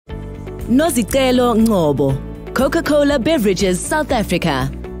Nozicelo Ngcobo, Coca-Cola Beverages South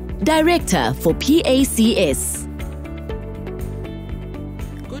Africa, Director for PACS.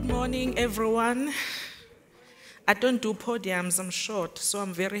 Good morning, everyone. I don't do podiums, I'm short, so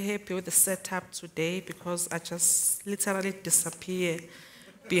I'm very happy with the setup today because I just literally disappear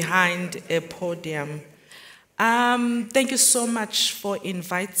behind a podium. Thank you so much for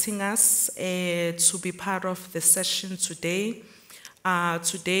inviting us to be part of the session today.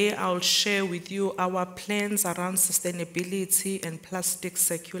 Today, I'll share with you our plans around sustainability and plastic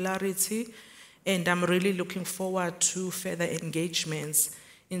circularity, and I'm really looking forward to further engagements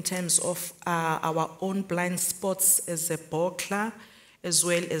in terms of our own blind spots as a Bokla, as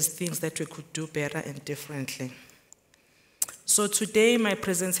well as things that we could do better and differently. So today, my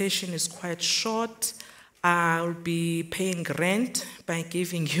presentation is quite short. I'll be paying rent by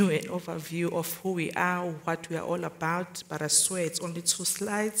giving you an overview of who we are, what we are all about, but I swear it's only 2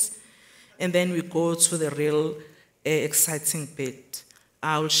 slides, and then we go to the real exciting bit.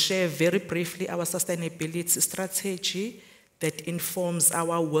 I'll share very briefly our sustainability strategy that informs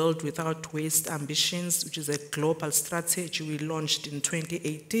our World Without Waste ambitions, which is a global strategy we launched in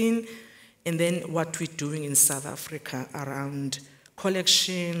 2018, and then what we're doing in South Africa around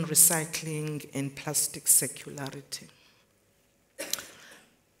collection, recycling, and plastic circularity.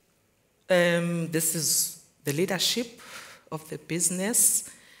 This is the leadership of the business.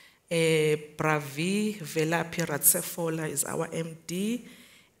 Bravi Velapi Ratsefola is our MD,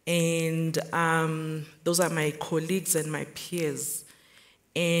 and those are my colleagues and my peers.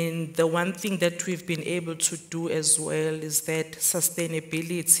 And the one thing that we've been able to do as well is that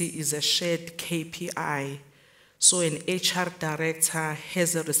sustainability is a shared KPI. So an HR director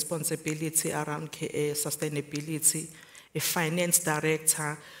has a responsibility around sustainability, a finance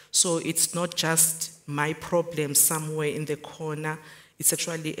director. So it's not just my problem somewhere in the corner, it's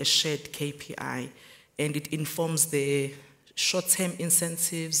actually a shared KPI. And it informs the short-term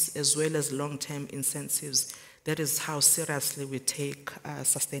incentives as well as long-term incentives. That is how seriously we take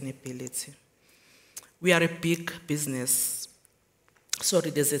sustainability. We are a big business.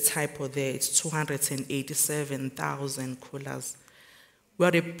 Sorry, there's a typo there. It's 287,000 coolers.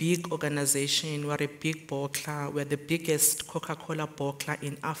 We're a big organization. We're a big Bokla. We're the biggest Coca-Cola Bokla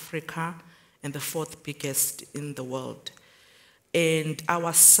in Africa and the 4th biggest in the world. And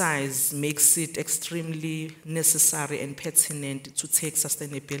our size makes it extremely necessary and pertinent to take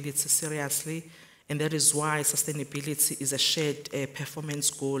sustainability seriously. And that is why sustainability is a shared performance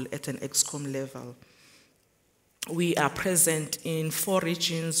goal at an Excom level. We are present in 4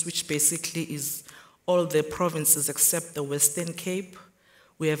 regions, which basically is all the provinces except the Western Cape.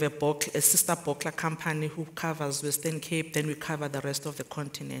 We have a sister Bokla company who covers Western Cape, then we cover the rest of the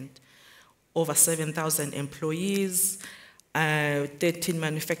continent. Over 7,000 employees, 13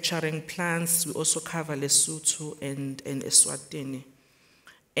 manufacturing plants. We also cover Lesotho and Eswatini.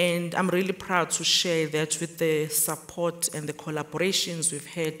 And I'm really proud to share that with the support and the collaborations we've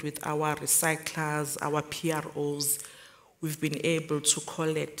had with our recyclers, our PROs, we've been able to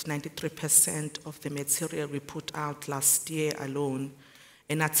collect 93% of the material we put out last year alone.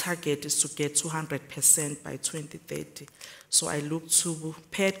 And our target is to get 200% by 2030. So I look to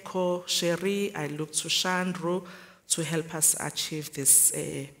Petco, Sherry, I look to Shandro to help us achieve this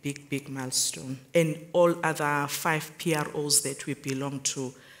big milestone. And all other 5 PROs that we belong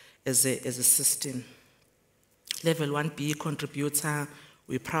to as a system. Level 1B contributor,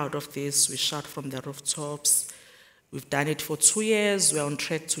 we're proud of this. We shout from the rooftops. We've done it for 2 years. We're on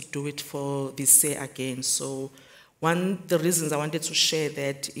track to do it for this year again. So the reasons I wanted to share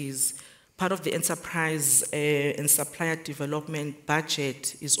that is part of the enterprise and supplier development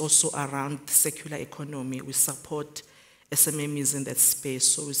budget is also around the circular economy. We support SMMEs in that space,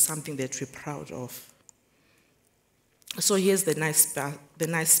 so it's something that we're proud of. So here's the nice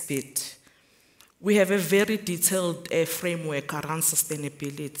bit. We have a very detailed framework around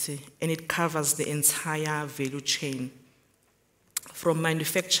sustainability, and it covers the entire value chain, from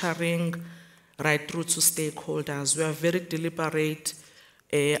manufacturing right through to stakeholders. We are very deliberate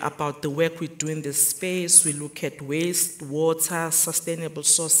about the work we do in this space. We look at waste, water, sustainable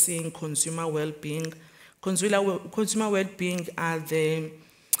sourcing, consumer well-being. Consumer well-being are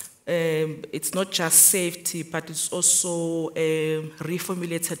it's not just safety, but it's also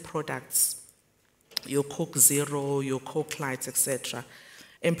reformulated products, your Coke Zero, your Coke Lights, etc.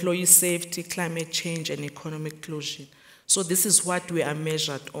 Employee safety, climate change, and economic inclusion. So this is what we are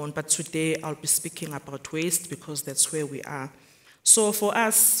measured on, but today I'll be speaking about waste because that's where we are. So for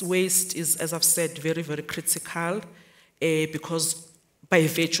us, waste is, as I've said, very, very critical because by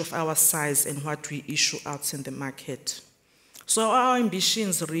virtue of our size and what we issue out in the market. So our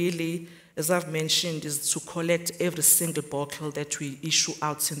ambitions really as I've mentioned, is to collect every single bottle that we issue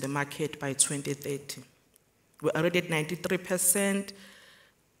out in the market by 2030. We're already at 93%,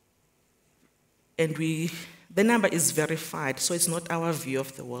 and the number is verified, so it's not our view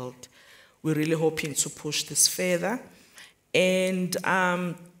of the world. We're really hoping to push this further. And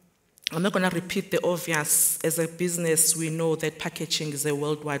I'm not going to repeat the obvious. As a business, we know that packaging is a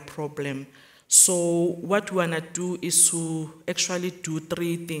worldwide problem. So what we want to do is to actually do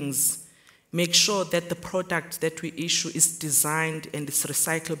three things. Make sure that the product that we issue is designed and it's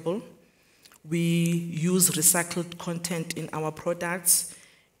recyclable. We use recycled content in our products,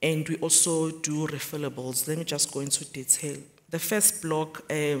 and we also do refillables. Let me just go into detail. The first block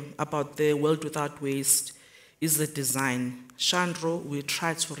about the world without waste is the design. Chandro, we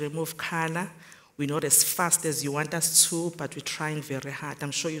try to remove color. We're not as fast as you want us to, but we're trying very hard.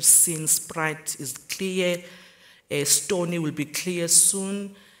 I'm sure you've seen Sprite is clear. Stony will be clear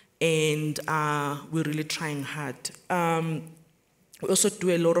soon, and we're really trying hard. We also do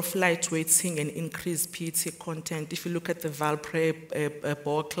a lot of lightweighting and increased PET content. If you look at the Valpre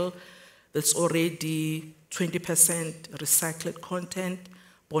bottle, that's already 20% recycled content.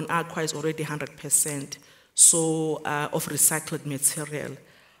 Bon Aqua is already 100%, so of recycled material.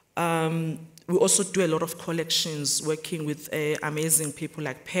 We also do a lot of collections, working with amazing people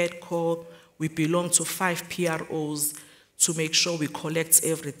like Petco. We belong to 5 PROs to make sure we collect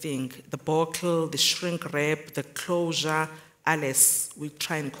everything. The bottle, the shrink wrap, the closure, alles. We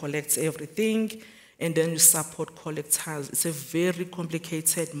try and collect everything, and then we support collectors. It's a very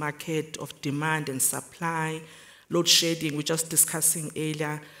complicated market of demand and supply. Load shedding, we're just discussing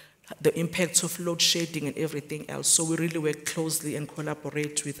earlier, the impacts of load shedding and everything else. So we really work closely and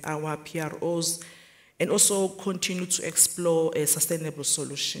collaborate with our PROs, and also continue to explore sustainable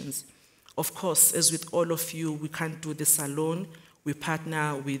solutions. Of course, as with all of you, we can't do this alone. We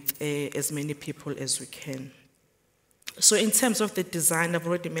partner with as many people as we can. So in terms of the design, I've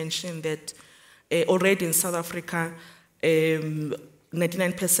already mentioned that already in South Africa,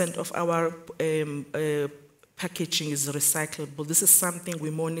 99% of our packaging is recyclable. This is something we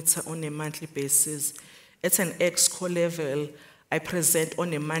monitor on a monthly basis. At an Ngcobo level, I present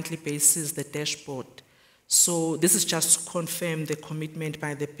on a monthly basis the dashboard. So this is just to confirm the commitment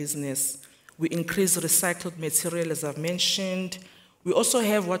by the business. We increase recycled material, as I've mentioned. We also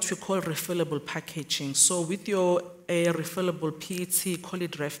have what we call refillable packaging. So with your refillable PET, call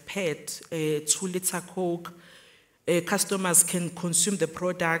it ref PET, 2-liter Coke, customers can consume the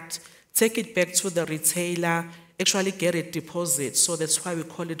product, take it back to the retailer, actually get a deposit. So that's why we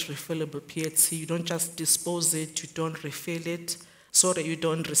call it refillable PET. You don't just dispose it, you don't refill it, you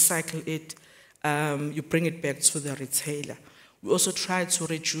don't recycle it, you bring it back to the retailer. We also try to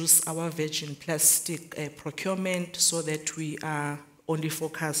reduce our virgin plastic procurement so that we are only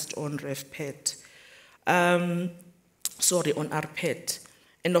focused on ref PET. On rPET.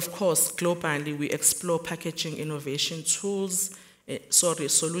 And of course, globally, we explore packaging innovation tools,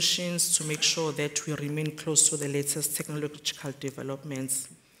 solutions to make sure that we remain close to the latest technological developments.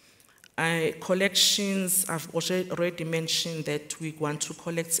 Collections, I've already mentioned that we want to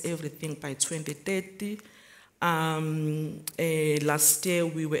collect everything by 2030. Last year,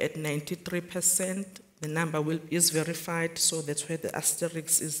 we were at 93%. The number is verified, so that's where the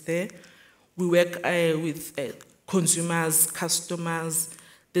asterisk is there. We work with consumers, customers.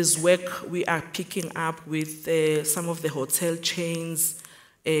 There's work we are picking up with some of the hotel chains,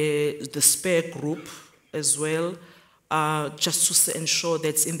 the Spare Group as well, just to ensure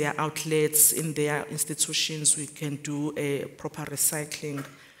that in their outlets, in their institutions, we can do a proper recycling,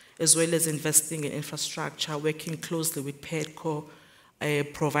 as well as investing in infrastructure, working closely with Petco,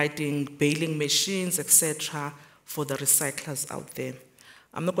 providing baling machines, etc., for the recyclers out there.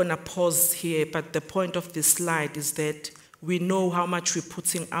 I'm not going to pause here, but the point of this slide is that we know how much we're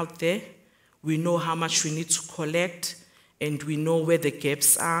putting out there, we know how much we need to collect, and we know where the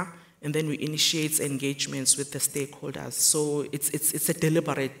gaps are, and then we initiate engagements with the stakeholders. So it's a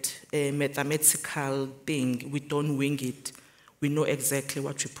deliberate mathematical thing. We don't wing it. We know exactly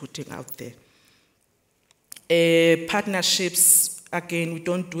what we're putting out there. Partnerships, again, we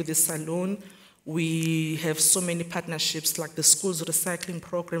don't do this alone. We have so many partnerships, like the schools recycling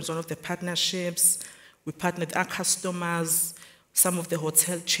programs, one of the partnerships. We partner with our customers, some of the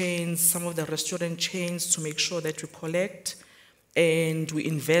hotel chains, some of the restaurant chains, to make sure that we collect, and we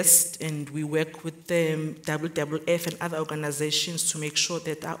invest, and we work with the WWF and other organizations to make sure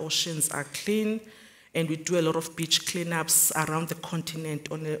that our oceans are clean, and we do a lot of beach cleanups around the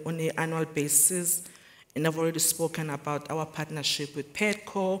continent on an annual basis. And I've already spoken about our partnership with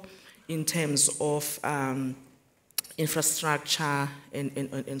Petco in terms of infrastructure,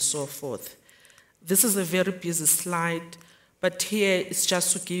 and so forth. This is a very busy slide, but here it's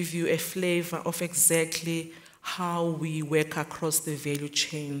just to give you a flavor of exactly how we work across the value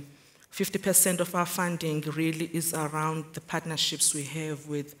chain. 50% of our funding really is around the partnerships we have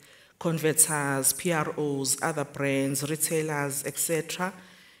with converters, PROs, other brands, retailers, etc.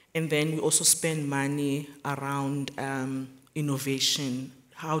 And then we also spend money around innovation.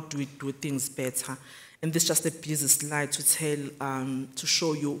 How do we do things better? And this is just a busy slide to to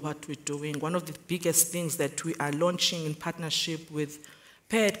show you what we're doing. One of the biggest things that we are launching in partnership with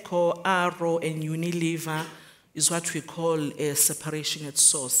Pedco, Arrow, and Unilever is what we call a separation at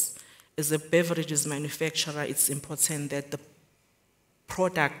source. As a beverages manufacturer, it's important that the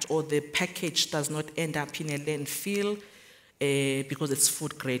product or the package does not end up in a landfill because it's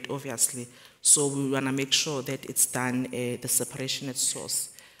food grade, obviously. So we want to make sure that it's done the separation at source.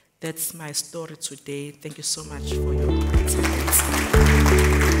 That's my story today. Thank you so much for your